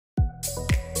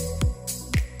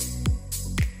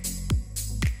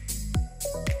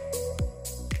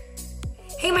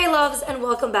loves, and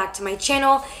welcome back to my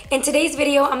channel. In today's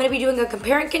video, I'm going to be doing a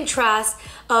compare and contrast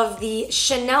of the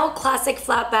Chanel Classic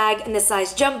Flat Bag in the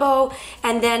size Jumbo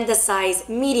and then the size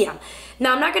Medium.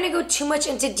 Now, I'm not going to go too much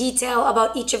into detail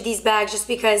about each of these bags just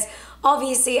because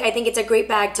obviously I think it's a great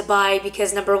bag to buy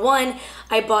because number one,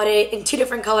 I bought it in two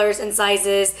different colors and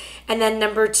sizes, and then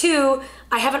number two,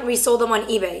 I haven't resold them on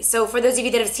eBay. So for those of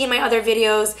you that have seen my other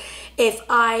videos, if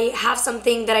I have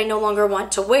something that I no longer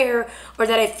want to wear or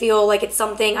that I feel like it's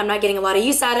something I'm not getting a lot of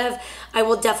use out of, I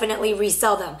will definitely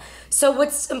resell them. So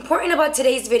what's important about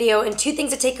today's video, and two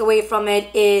things to take away from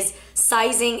it, is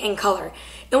sizing and color.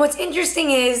 And what's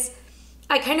interesting is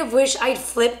I kind of wish I'd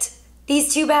flipped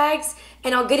these two bags,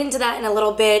 and I'll get into that in a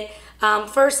little bit.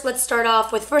 First, let's start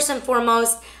off with, first and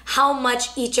foremost, how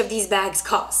much each of these bags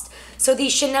cost. So the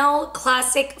Chanel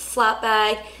Classic Flat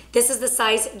Bag, this is the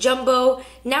size Jumbo,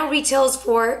 now retails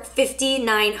for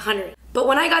 $5,900. But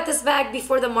when I got this bag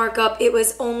before the markup, it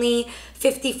was only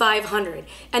 $5,500,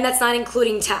 and that's not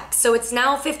including tax. So it's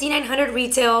now $5,900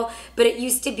 retail, but it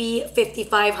used to be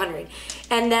 $5,500.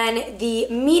 And then the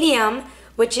Medium,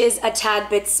 which is a tad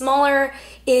bit smaller,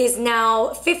 is now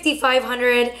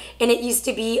 $5,500, and it used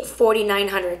to be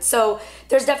 $4,900. So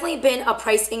there's definitely been a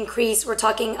price increase. We're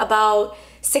talking about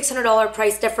 $600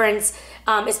 price difference,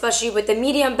 especially with the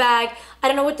medium bag. I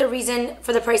don't know what the reason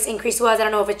for the price increase was. I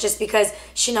don't know if it's just because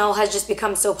Chanel has just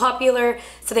become so popular,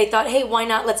 so they thought, hey, why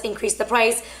not, let's increase the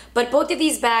price. But both of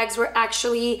these bags were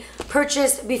actually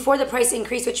purchased before the price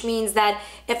increase, which means that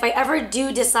if I ever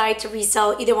do decide to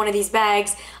resell either one of these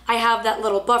bags, I have that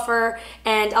little buffer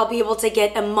and I'll be able to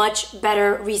get a much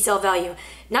better resale value.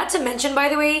 Not to mention, by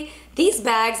the way, these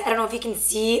bags, I don't know if you can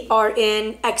see, are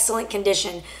in excellent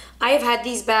condition. I have had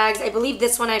these bags, I believe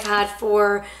this one I've had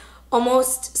for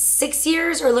almost 6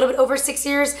 years or a little bit over 6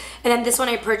 years, and then this one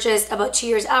I purchased about 2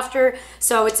 years after,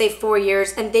 so I would say 4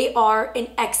 years, and they are in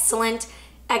excellent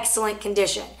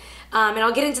condition. And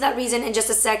I'll get into that reason in just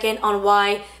a second on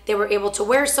why they were able to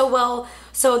wear so well.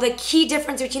 So the key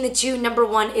difference between the two, number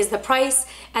one, is the price,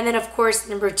 and then of course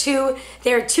number two,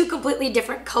 they're two completely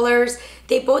different colors.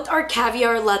 They both are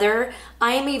caviar leather.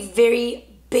 I am a very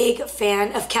big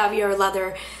fan of caviar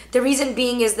leather. The reason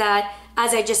being is that,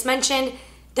 as I just mentioned,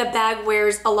 the bag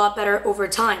wears a lot better over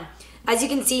time. As you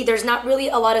can see, there's not really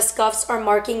a lot of scuffs or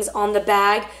markings on the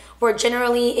bag, where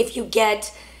generally if you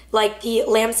get like the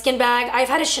lambskin bag, I've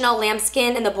had a Chanel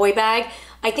lambskin in the boy bag.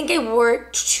 I think I wore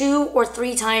it 2 or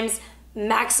 3 times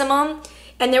maximum,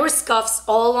 and there were scuffs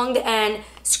all along the end,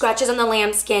 scratches on the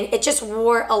lambskin. It just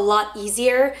wore a lot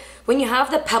easier. When you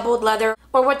have the pebbled leather,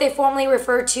 or what they formerly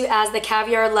refer to as the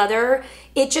caviar leather,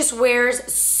 it just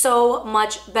wears so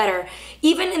much better.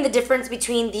 Even in the difference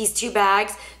between these two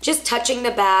bags, just touching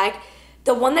the bag,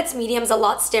 the one that's medium is a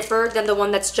lot stiffer than the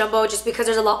one that's jumbo, just because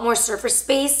there's a lot more surface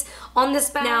space on this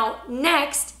bag. Now,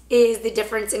 next is the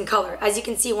difference in color. As you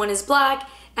can see, one is black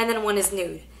and then one is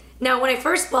nude. Now, when I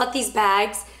first bought these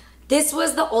bags, this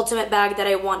was the ultimate bag that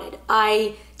I wanted.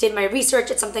 I did my research.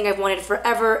 It's something I've wanted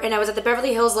forever, and I was at the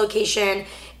Beverly Hills location,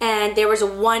 and there was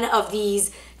one of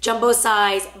these jumbo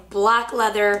size black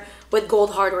leather with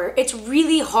gold hardware. It's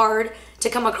really hard to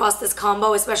come across this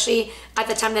combo, especially at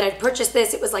the time that I purchased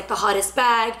this. It was like the hottest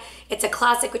bag. It's a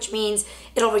classic, which means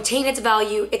it'll retain its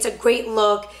value. It's a great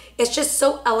look. It's just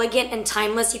so elegant and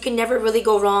timeless. You can never really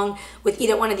go wrong with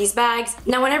either one of these bags.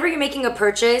 Now, whenever you're making a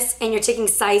purchase and you're taking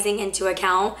sizing into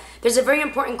account, there's a very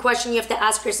important question you have to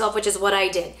ask yourself, which is what I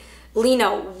did.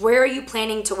 Lina, where are you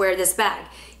planning to wear this bag?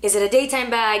 Is it a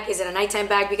daytime bag? Is it a nighttime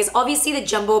bag? Because obviously the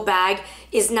jumbo bag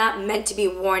is not meant to be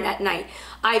worn at night.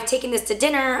 I've taken this to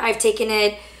dinner. I've taken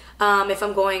it if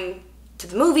I'm going to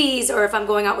the movies or if I'm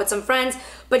going out with some friends.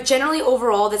 But generally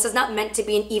overall, this is not meant to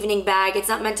be an evening bag. It's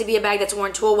not meant to be a bag that's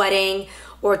worn to a wedding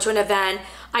or to an event.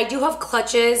 I do have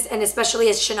clutches, and especially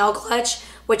a Chanel clutch,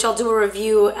 which I'll do a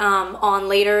review on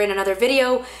later in another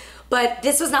video. But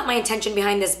this was not my intention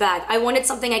behind this bag. I wanted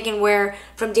something I can wear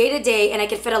from day to day and I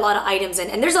can fit a lot of items in.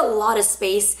 And there's a lot of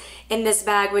space in this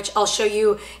bag, which I'll show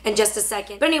you in just a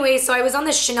second. But anyway, so I was on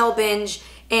the Chanel binge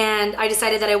and I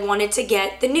decided that I wanted to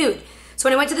get the nude. So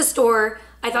when I went to the store,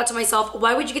 I thought to myself,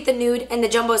 why would you get the nude in the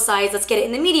jumbo size? Let's get it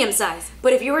in the medium size.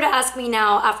 But if you were to ask me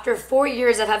now, after 4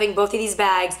 years of having both of these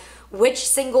bags, which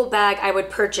single bag I would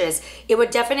purchase, it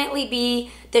would definitely be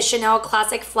the Chanel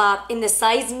Classic Flap in the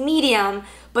size medium,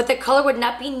 but the color would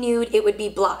not be nude, it would be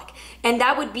black. And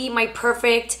that would be my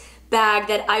perfect bag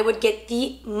that I would get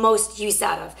the most use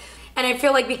out of. And I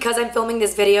feel like because I'm filming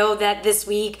this video that this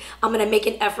week I'm gonna make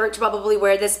an effort to probably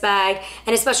wear this bag,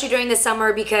 and especially during the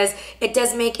summer because it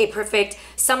does make a perfect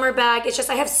summer bag. It's just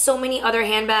I have so many other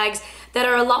handbags that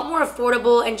are a lot more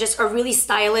affordable and just are really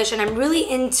stylish, and I'm really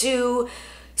into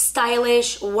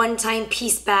stylish one-time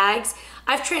piece bags.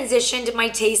 I've transitioned my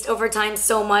taste over time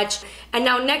so much. And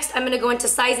now next I'm gonna go into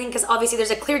sizing because obviously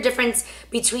there's a clear difference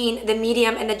between the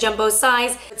medium and the jumbo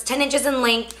size. It's 10 inches in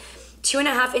length,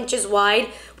 2.5 inches wide,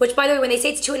 which by the way, when they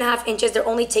say it's 2.5 inches, they're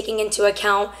only taking into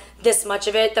account this much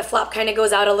of it. The flap kind of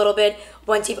goes out a little bit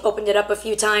once you've opened it up a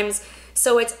few times.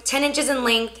 So it's 10 inches in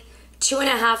length,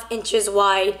 2.5 inches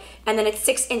wide, and then it's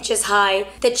 6 inches high.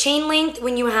 The chain length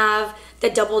when you have the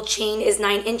double chain is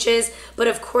 9 inches, but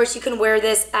of course you can wear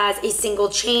this as a single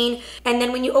chain. And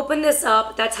then when you open this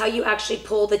up, that's how you actually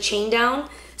pull the chain down.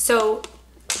 So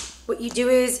what you do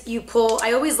is you pull,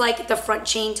 I always like the front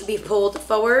chain to be pulled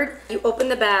forward. You open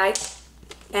the bag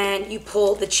and you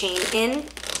pull the chain in.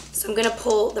 So I'm gonna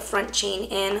pull the front chain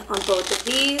in on both of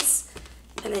these,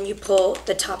 and then you pull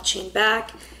the top chain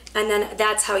back, and then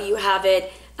that's how you have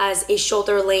it as a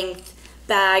shoulder length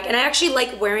bag. And I actually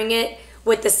like wearing it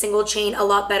with the single chain a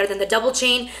lot better than the double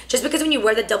chain, just because when you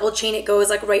wear the double chain, it goes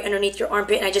like right underneath your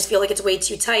armpit, and I just feel like it's way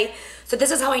too tight. So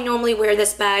this is how I normally wear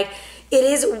this bag. It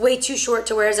is way too short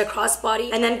to wear as a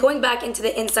crossbody. And then going back into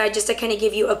the inside, just to kind of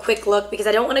give you a quick look, because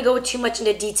I don't want to go too much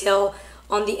into detail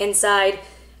on the inside.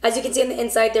 As you can see on the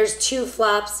inside, there's 2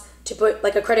 flaps to put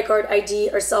like a credit card,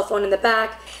 ID, or cell phone in the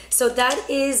back. So that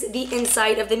is the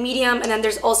inside of the medium, and then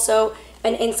there's also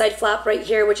an inside flap right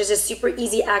here, which is just super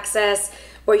easy access,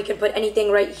 where you can put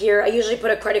anything right here. I usually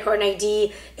put a credit card and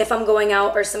ID if I'm going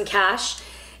out, or some cash.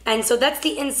 And so that's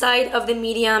the inside of the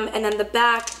medium, and then the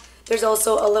back, there's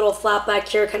also a little flap back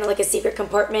here, kind of like a secret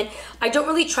compartment. I don't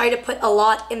really try to put a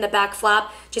lot in the back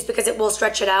flap just because it will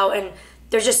stretch it out, and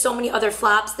there's just so many other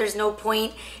flaps, there's no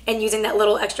point in using that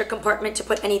little extra compartment to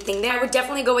put anything there. I would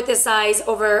definitely go with this size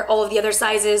over all of the other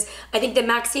sizes. I think the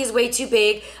maxi is way too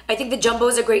big. I think the jumbo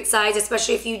is a great size,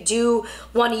 especially if you do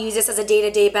want to use this as a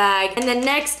day-to-day bag. And then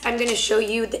next, I'm gonna show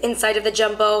you the inside of the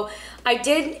jumbo. I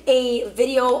did a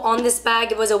video on this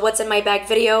bag. It was a what's in my bag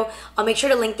video. I'll make sure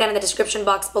to link that in the description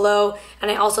box below. And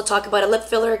I also talk about a lip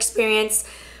filler experience.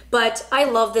 But I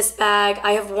love this bag.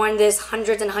 I have worn this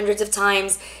hundreds and hundreds of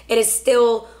times. It is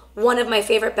still one of my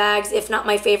favorite bags, if not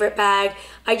my favorite bag.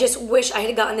 I just wish I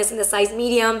had gotten this in the size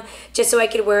medium just so I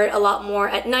could wear it a lot more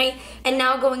at night. And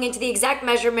now going into the exact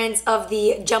measurements of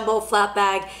the jumbo flap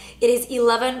bag, it is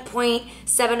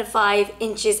 11.75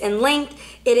 inches in length.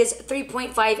 It is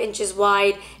 3.5 inches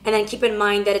wide. And then keep in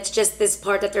mind that it's just this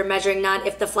part that they're measuring, not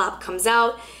if the flap comes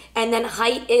out. And then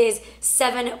height is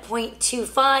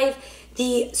 7.25.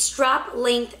 The strap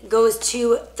length goes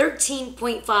to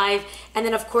 13.5, and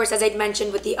then of course, as I'd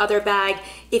mentioned with the other bag,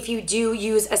 if you do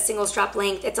use a single strap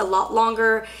length, it's a lot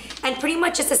longer. And pretty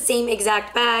much it's the same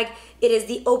exact bag. It is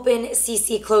the open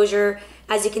CC closure.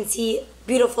 As you can see,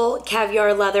 beautiful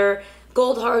caviar leather,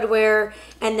 gold hardware,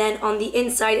 and then on the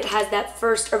inside it has that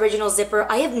first original zipper.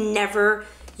 I have never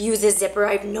used this zipper.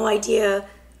 I have no idea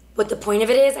what the point of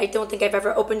it is. I don't think I've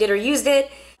ever opened it or used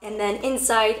it. And then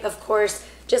inside, of course,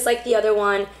 just like the other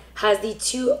one, has the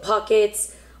 2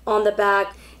 pockets on the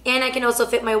back. And I can also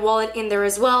fit my wallet in there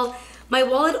as well. My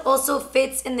wallet also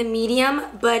fits in the medium,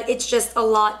 but it's just a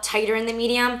lot tighter in the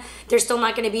medium. There's still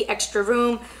not gonna be extra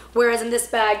room. Whereas in this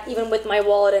bag, even with my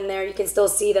wallet in there, you can still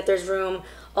see that there's room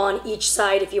on each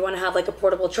side if you wanna have like a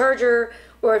portable charger,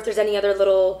 or if there's any other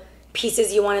little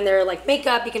pieces you want in there like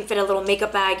makeup, you can fit a little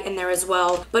makeup bag in there as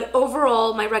well. But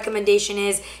overall, my recommendation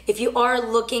is if you are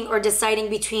looking or deciding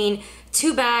between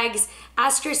 2 bags,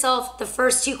 ask yourself the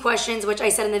first 2 questions, which I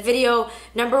said in the video.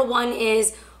 Number 1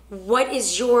 is, what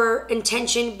is your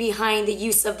intention behind the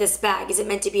use of this bag? Is it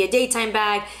meant to be a daytime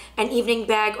bag, an evening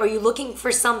bag, or are you looking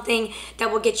for something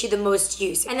that will get you the most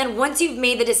use? And then once you've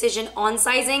made the decision on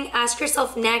sizing, ask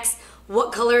yourself next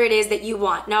what color it is that you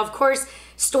want. Now, of course,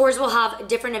 stores will have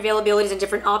different availabilities and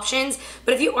different options,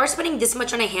 but if you are spending this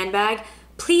much on a handbag,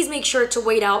 please make sure to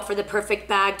wait out for the perfect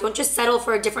bag. Don't just settle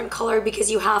for a different color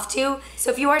because you have to. So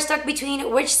if you are stuck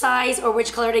between which size or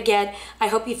which color to get, I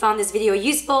hope you found this video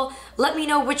useful. Let me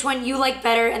know which one you like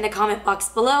better in the comment box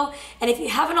below. And if you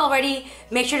haven't already,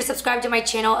 make sure to subscribe to my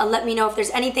channel and let me know if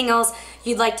there's anything else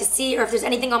you'd like to see, or if there's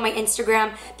anything on my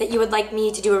Instagram that you would like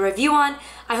me to do a review on.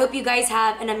 I hope you guys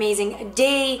have an amazing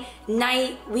day,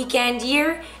 night, weekend,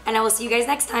 year, and I will see you guys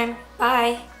next time.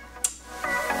 Bye.